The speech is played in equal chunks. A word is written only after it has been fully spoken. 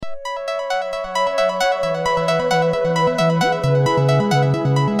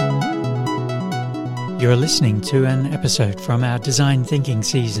You're listening to an episode from our Design Thinking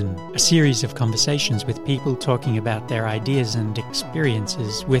season, a series of conversations with people talking about their ideas and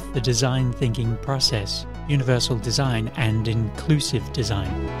experiences with the design thinking process, universal design and inclusive design.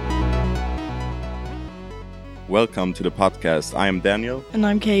 Welcome to the podcast. I am Daniel. And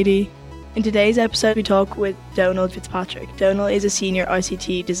I'm Katie. In today's episode, we talk with Donald Fitzpatrick. Donald is a senior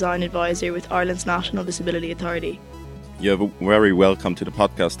ICT design advisor with Ireland's National Disability Authority. You're very welcome to the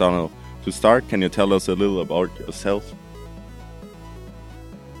podcast, Donald. To start, can you tell us a little about yourself?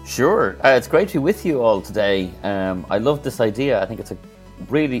 Sure. It's great to be with you all today. I love this idea. I think it's a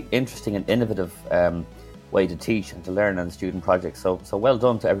really interesting and innovative way to teach and to learn on student projects. So well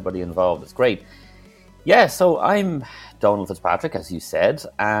done to everybody involved. It's great. Yeah, so I'm Donald Fitzpatrick, as you said,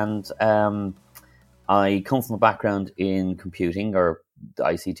 and I come from a background in computing or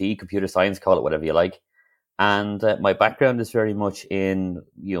ICT, computer science, call it whatever you like. And my background is very much in,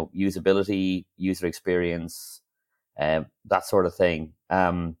 usability, user experience, that sort of thing.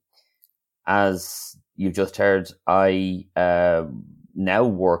 As you've just heard, I now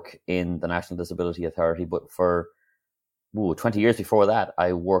work in the National Disability Authority, but for 20 years before that,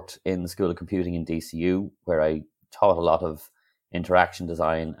 I worked in the School of Computing in DCU, where I taught a lot of interaction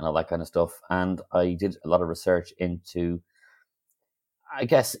design and all that kind of stuff. And I did a lot of research into, I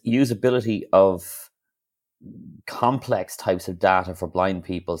guess, usability of complex types of data for blind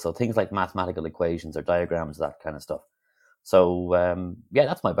people. So things like mathematical equations or diagrams, that kind of stuff. So,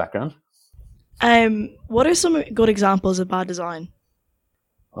 that's my background. What are some good examples of bad design?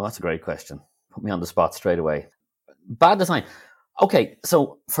 Well, that's a great question. Put me on the spot straight away. Bad design. Okay,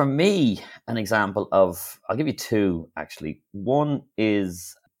 so for me, an example of, I'll give you two, actually. One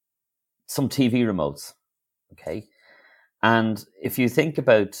is some TV remotes, okay? And if you think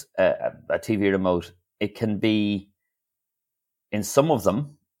about a TV remote, it can be, in some of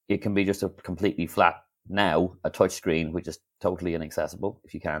them, it can be just a completely flat, now, a touch screen, which is totally inaccessible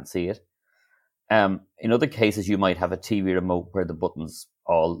if you can't see it. In other cases, you might have a TV remote where the buttons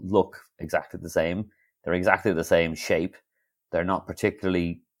all look exactly the same. They're exactly the same shape. They're not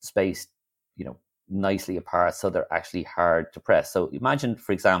particularly spaced, nicely apart, so they're actually hard to press. So imagine,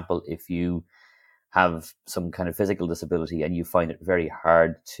 for example, if you have some kind of physical disability and you find it very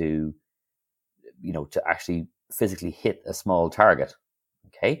hard to actually physically hit a small target,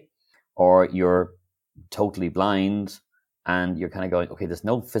 okay? Or you're totally blind and you're kind of going, okay, there's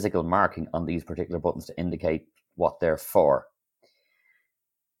no physical marking on these particular buttons to indicate what they're for.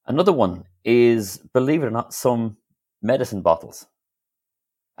 Another one is, believe it or not, some medicine bottles.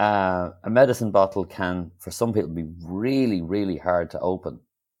 A medicine bottle can, for some people, be really, really hard to open.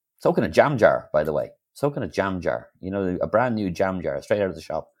 So can a jam jar, by the way. So can a jam jar. A brand new jam jar, straight out of the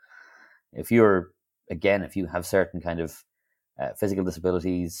shop. If you have certain kind of physical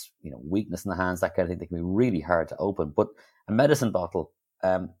disabilities, weakness in the hands, that kind of thing, they can be really hard to open. But a medicine bottle,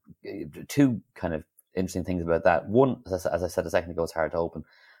 two kind of interesting things about that. One, as I said a second ago, it's hard to open.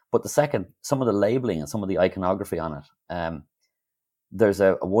 But the second, some of the labeling and some of the iconography on it. There's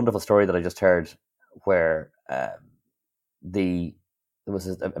a wonderful story that I just heard where there was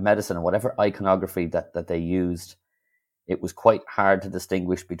a medicine and whatever iconography that they used, it was quite hard to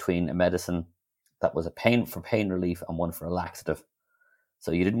distinguish between a medicine that was for pain relief and one for a laxative.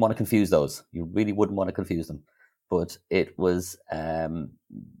 So you didn't want to confuse those. You really wouldn't want to confuse them. But it was,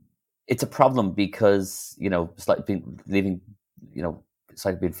 it's a problem because, it's like it's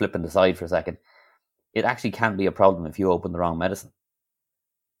like being flippant aside for a second. It actually can be a problem if you open the wrong medicine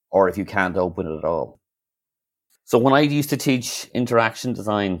or if you can't open it at all. So when I used to teach interaction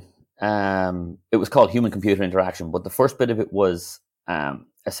design, it was called human-computer interaction, but the first bit of it was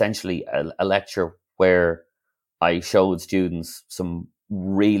essentially a lecture where I showed students some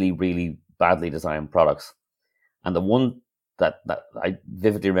really, really badly designed products. And the one that I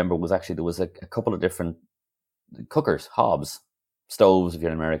vividly remember was actually there was a couple of different cookers, hobs, stoves if you're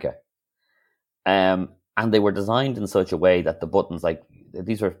in America. And they were designed in such a way that the buttons, like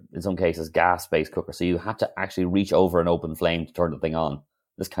these were in some cases gas-based cookers, so you had to actually reach over an open flame to turn the thing on,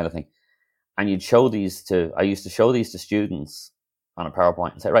 this kind of thing. And I used to show these to students on a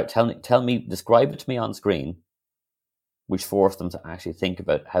PowerPoint and say, right, tell me, describe it to me on screen, which forced them to actually think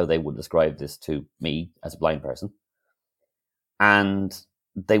about how they would describe this to me as a blind person. And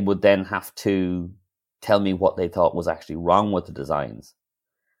they would then have to tell me what they thought was actually wrong with the designs.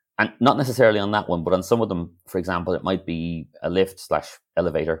 And not necessarily on that one, but on some of them, for example, it might be a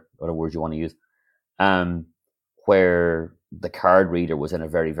lift/elevator, whatever word you want to use, where the card reader was in a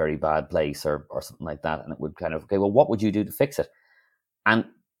very, very bad place or something like that. And it would kind of, okay, well, what would you do to fix it? And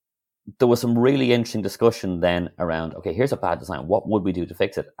there was some really interesting discussion then around, okay, here's a bad design. What would we do to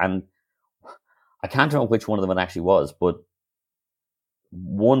fix it? And I can't remember which one of them it actually was, but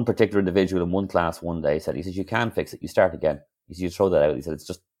one particular individual in one class one day said, he says, you can fix it. You start again. He said, you throw that out. He said, it's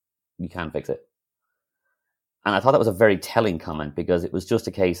just, you can fix it. And I thought that was a very telling comment, because it was just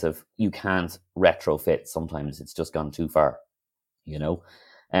a case of you can't retrofit. Sometimes it's just gone too far, you know?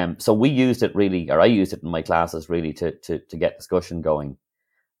 So we used it really, or I used it in my classes really to get discussion going.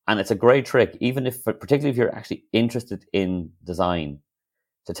 And it's a great trick, even if, particularly if you're actually interested in design,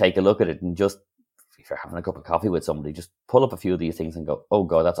 to take a look at it and just, if you're having a cup of coffee with somebody, just pull up a few of these things and go, oh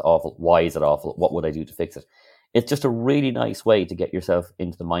God, that's awful. Why is it awful? What would I do to fix it? It's just a really nice way to get yourself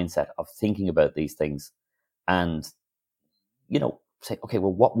into the mindset of thinking about these things and, you know, say, okay,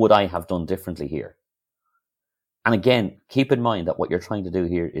 well, what would I have done differently here? And again, keep in mind that what you're trying to do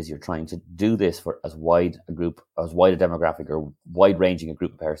here is you're trying to do this for as wide a group, as wide a demographic or wide-ranging a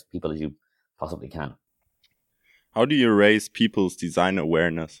group of people as you possibly can. How do you raise people's design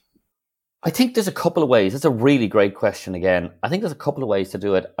awareness? I think there's a couple of ways. It's a really great question again. I think there's a couple of ways to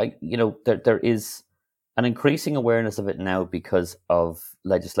do it. There is an increasing awareness of it now because of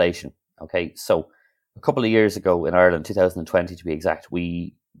legislation. Okay, so a couple of years ago in Ireland, 2020 to be exact,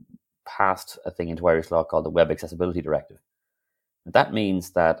 we passed a thing into Irish law called the Web Accessibility Directive. And that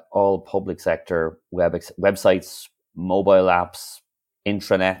means that all public sector websites, mobile apps,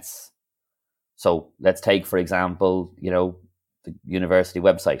 intranets. So let's take, for example, the university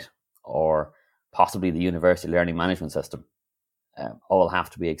website or possibly the university learning management system, all have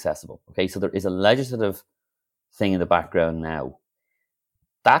to be accessible. Okay, so there is a legislative thing in the background now.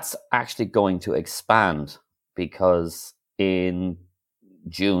 That's actually going to expand because in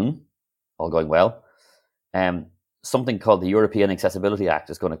June, all going well, something called the European Accessibility Act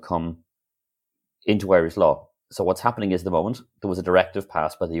is going to come into Irish law. So what's happening is, at the moment, there was a directive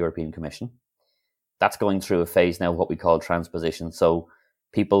passed by the European Commission. That's going through a phase now, what we call transposition. So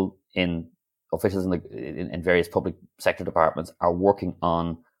people officials in various public sector departments are working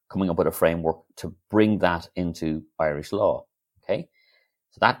on coming up with a framework to bring that into Irish law. Okay,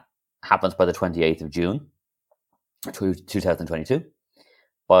 so that happens by the 28th of June, 2022.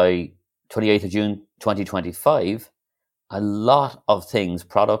 By 28th of June, 2025, a lot of things,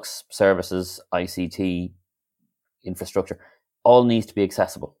 products, services, ICT, infrastructure, all needs to be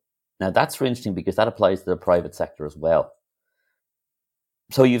accessible. Now that's really interesting because that applies to the private sector as well.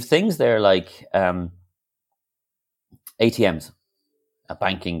 So you have things there like ATMs, a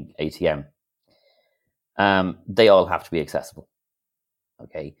banking ATM. They all have to be accessible.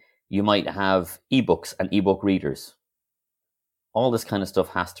 Okay, you might have ebooks and ebook readers. All this kind of stuff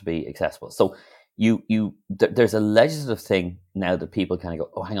has to be accessible. So there's a legislative thing now that people kind of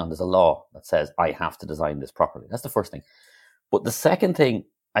go, oh, hang on, there's a law that says I have to design this properly. That's the first thing. But the second thing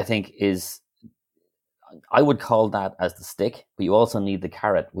I think is, I would call that as the stick, but you also need the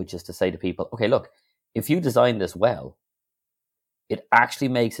carrot, which is to say to people, okay, look, if you design this well, it actually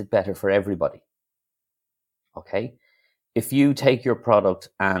makes it better for everybody. Okay? If you take your product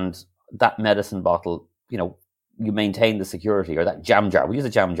and that medicine bottle, you maintain the security, or that jam jar, we use a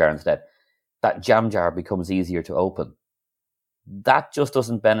jam jar instead, that jam jar becomes easier to open. That just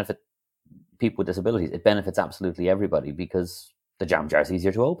doesn't benefit people with disabilities. It benefits absolutely everybody because the jam jar is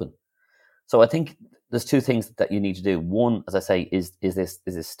easier to open. So I think there's two things that you need to do. One, as I say, is this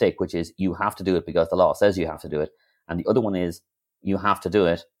stick, which is you have to do it because the law says you have to do it. And the other one is you have to do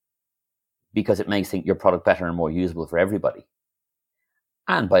it because it makes your product better and more usable for everybody.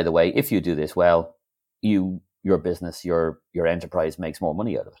 And by the way, if you do this well, your business, your enterprise makes more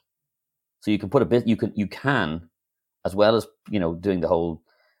money out of it. So you can put you can, as well as doing the whole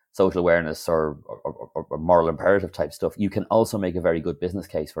social awareness or moral imperative type stuff, you can also make a very good business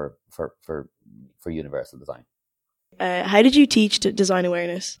case for universal design. How did you teach design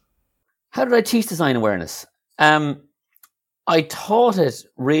awareness? How did I teach design awareness? I taught it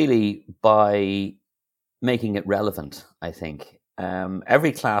really by making it relevant, I think.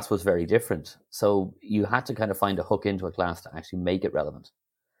 Every class was very different. So you had to kind of find a hook into a class to actually make it relevant.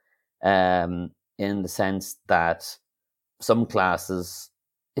 In the sense that some classes,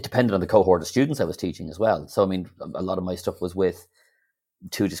 it depended on the cohort of students I was teaching as well. So, I mean, a lot of my stuff was with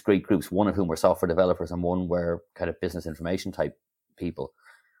two discrete groups, one of whom were software developers and one were kind of business information type people.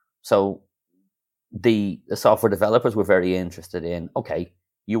 So the software developers were very interested in, okay,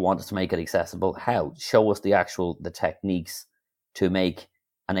 you want us to make it accessible. How? Show us the techniques to make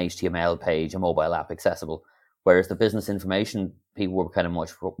an HTML page, a mobile app accessible. Whereas the business information people were kind of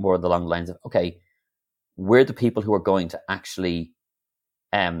much more along the lines of, okay, we're the people who are going to actually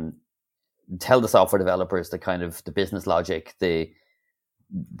tell the software developers the kind of the business logic, the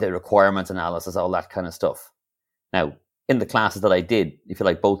requirements analysis, all that kind of stuff. Now, in the classes that I did, if you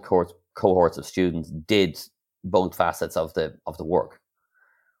like, both cohorts cohorts of students did both facets of the work.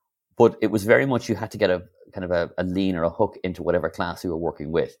 But it was very much you had to get a kind of a lean or a hook into whatever class you were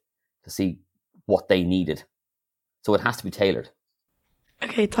working with to see what they needed. So it has to be tailored.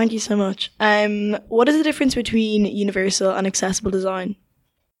 Okay, thank you so much. What is the difference between universal and accessible design?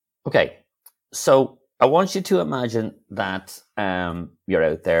 Okay, so I want you to imagine that you're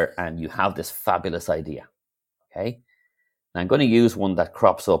out there and you have this fabulous idea. Okay, and I'm going to use one that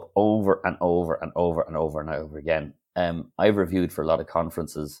crops up over and over and over and over and over again. I've reviewed for a lot of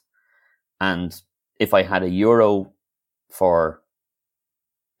conferences, and if I had €1 for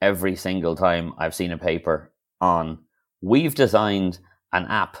every single time I've seen a paper on, we've designed an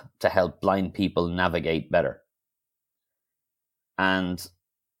app to help blind people navigate better. And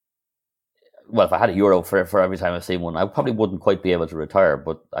well, if I had €1 for every time I've seen one, I probably wouldn't quite be able to retire,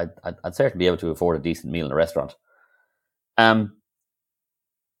 but I'd certainly be able to afford a decent meal in a restaurant.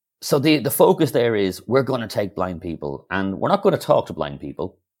 So the focus there is we're going to take blind people, and we're not going to talk to blind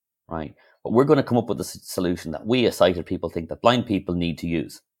people, right? But we're going to come up with a solution that we as sighted people think that blind people need to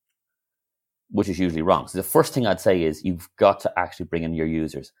use, which is usually wrong. So the first thing I'd say is you've got to actually bring in your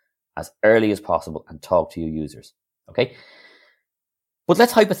users as early as possible and talk to your users, okay? But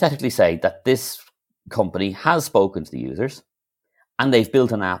let's hypothetically say that this company has spoken to the users and they've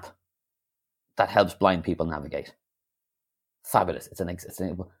built an app that helps blind people navigate. Fabulous.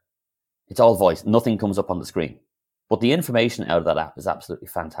 It's all voice. Nothing comes up on the screen. But the information out of that app is absolutely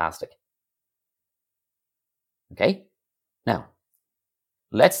fantastic. Okay? Now,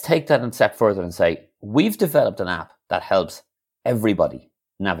 let's take that a step further and say, we've developed an app that helps everybody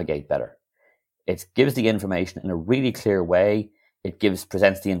navigate better. It gives the information in a really clear way. It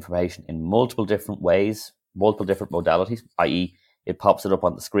presents the information in multiple different ways, multiple different modalities, i.e. it pops it up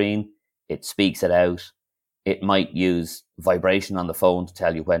on the screen, it speaks it out, it might use vibration on the phone to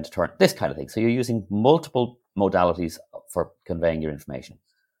tell you when to turn, this kind of thing. So you're using multiple modalities for conveying your information.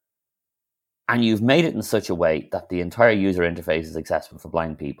 And you've made it in such a way that the entire user interface is accessible for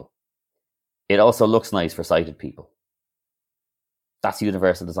blind people. It also looks nice for sighted people. That's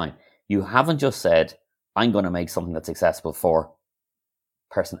universal design. You haven't just said, I'm going to make something that's accessible for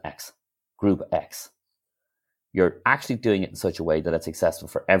person X, group X. You're actually doing it in such a way that it's accessible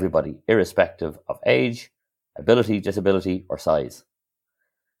for everybody, irrespective of age, ability, disability, or size.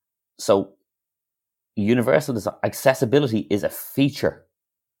 So universal design, accessibility is a feature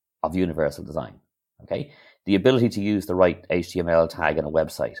of universal design. Okay, the ability to use the right HTML tag in a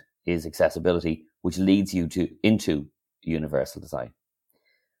website is accessibility, which leads you into universal design.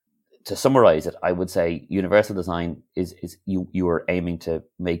 To summarize it, I would say universal design is you are aiming to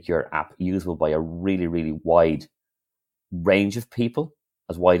make your app usable by a really, really wide range of people,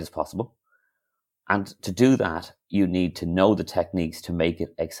 as wide as possible. And to do that, you need to know the techniques to make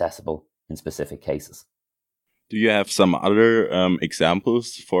it accessible in specific cases. Do you have some other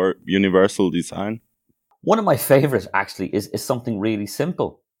examples for universal design? One of my favorites actually is something really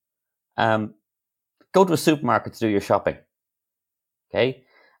simple. Go to a supermarket to do your shopping. Okay?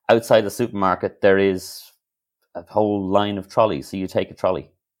 Outside the supermarket, there is a whole line of trolleys. So you take a trolley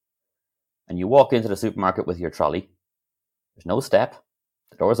and you walk into the supermarket with your trolley. There's no step.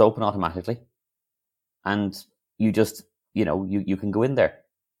 The doors open automatically. And you just, you can go in there.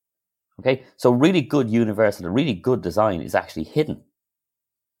 Okay. So really good universal, really good design is actually hidden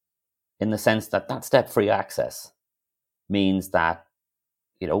in the sense that step-free access means that,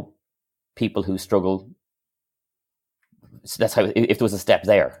 people who struggle, so that's how, if there was a step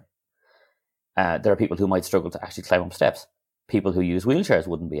there are people who might struggle to actually climb up steps. People who use wheelchairs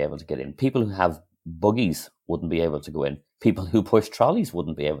wouldn't be able to get in. People who have buggies wouldn't be able to go in. People who push trolleys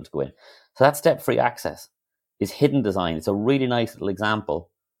wouldn't be able to go in. So that step-free access is hidden design. It's a really nice little example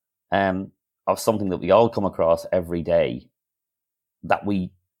of something that we all come across every day that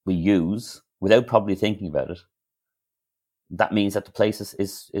we use without probably thinking about it. That means that the place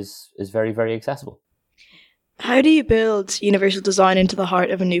is very, very accessible. How do you build universal design into the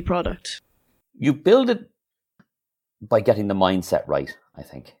heart of a new product? You build it by getting the mindset right, I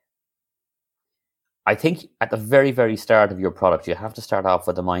think. I think at the very, very start of your product, you have to start off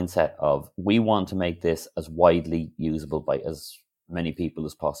with the mindset of, we want to make this as widely usable by as many people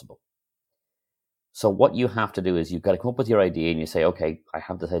as possible. So what you have to do is you've got to come up with your idea and you say, okay, I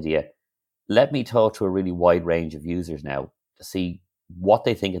have this idea. Let me talk to a really wide range of users now to see what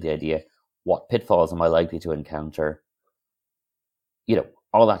they think of the idea. What pitfalls am I likely to encounter?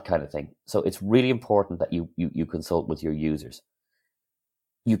 All that kind of thing. So it's really important that you consult with your users.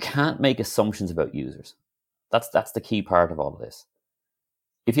 You can't make assumptions about users. That's the key part of all of this.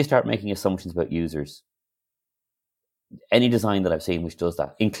 If you start making assumptions about users, any design that I've seen which does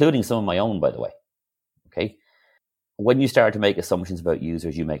that, including some of my own, by the way. Okay. When you start to make assumptions about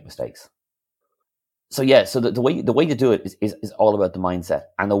users, you make mistakes. So yeah, so the way to do it is all about the mindset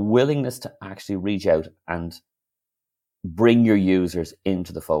and the willingness to actually reach out and bring your users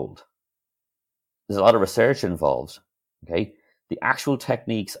into the fold. There's a lot of research involved. Okay. The actual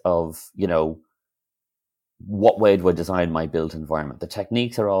techniques of, what way do I design my built environment? The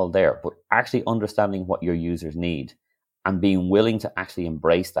techniques are all there, but actually understanding what your users need and being willing to actually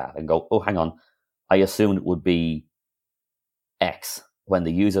embrace that and go, oh, hang on, I assumed it would be X. When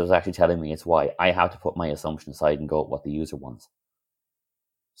the user is actually telling me it's Y, I have to put my assumption aside and go with what the user wants.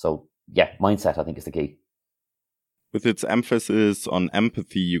 So yeah, mindset, I think, is the key. With its emphasis on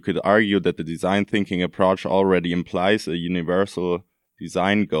empathy, you could argue that the design thinking approach already implies a universal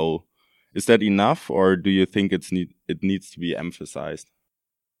design goal. Is that enough, or do you think it needs to be emphasized?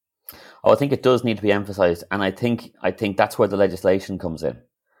 Oh, I think it does need to be emphasized, and I think that's where the legislation comes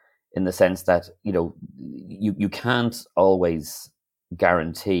in the sense that you can't always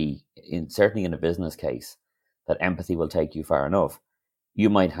guarantee, certainly in a business case, that empathy will take you far enough. You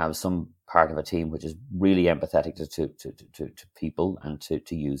might have some part of a team which is really empathetic to people and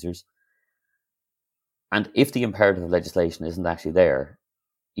to users. And if the imperative of legislation isn't actually there,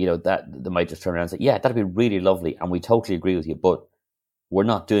 that they might just turn around and say, yeah, that'd be really lovely, and we totally agree with you, but we're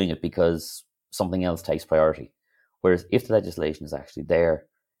not doing it because something else takes priority. Whereas if the legislation is actually there,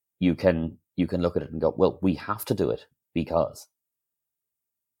 you can look at it and go, well, we have to do it because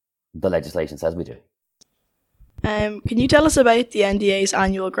the legislation says we do. Can you tell us about the NDA's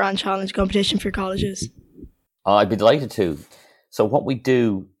annual Grand Challenge competition for colleges? I'd be delighted to. So what we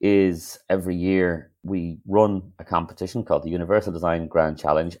do is every year we run a competition called the Universal Design Grand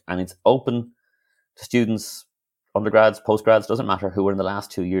Challenge, and it's open to students, undergrads, postgrads, doesn't matter, who are in the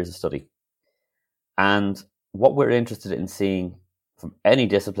last 2 years of study. And what we're interested in seeing from any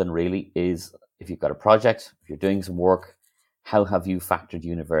discipline really is, if you've got a project, if you're doing some work, how have you factored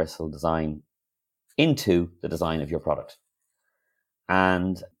universal design into the design of your product?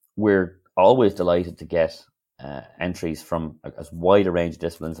 And we're always delighted to get entries from as wide a range of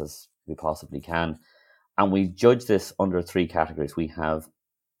disciplines as we possibly can. And we judge this under 3 categories. We have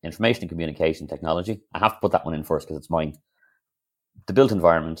information and communication technology. I have to put that one in first because it's mine. The built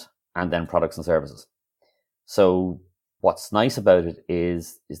environment, and then products and services. So what's nice about it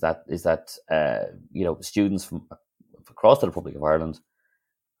is that students from across the Republic of Ireland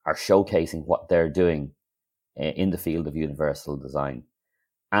are showcasing what they're doing in the field of universal design.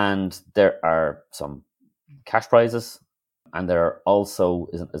 And there are some cash prizes, and there also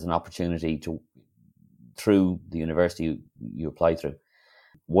is an opportunity to, through the university you apply through,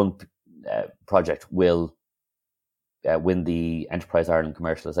 one project will win the Enterprise Ireland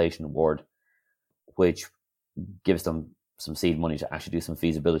Commercialisation Award, which gives them some seed money to actually do some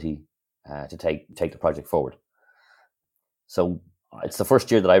feasibility to take the project forward. So it's the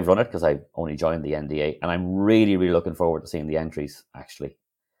first year that I've run it because I only joined the NDA, and I'm really, really looking forward to seeing the entries, actually,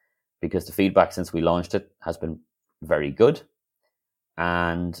 because the feedback since we launched it has been very good.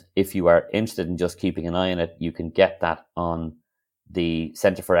 And if you are interested in just keeping an eye on it, you can get that on the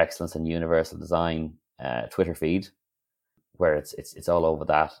Centre for Excellence in Universal Design Twitter feed, where it's all over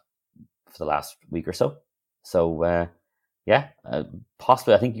that for the last week or so. So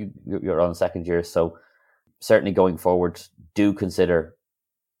possibly I think you're on second year, so certainly going forward, do consider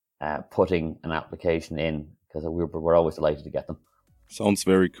putting an application in, because we're always delighted to get them. Sounds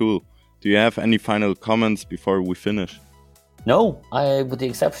very cool. Do you have any final comments before we finish? No, with the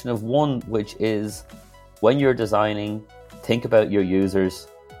exception of one, which is when you're designing, think about your users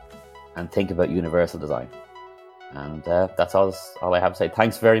and think about universal design. And that's all I have to say.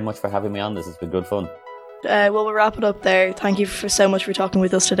 Thanks very much for having me on. This has been good fun. We'll wrap it up there. Thank you so much for talking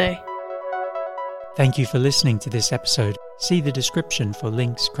with us today. Thank you for listening to this episode. See the description for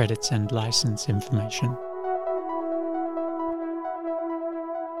links, credits, and license information.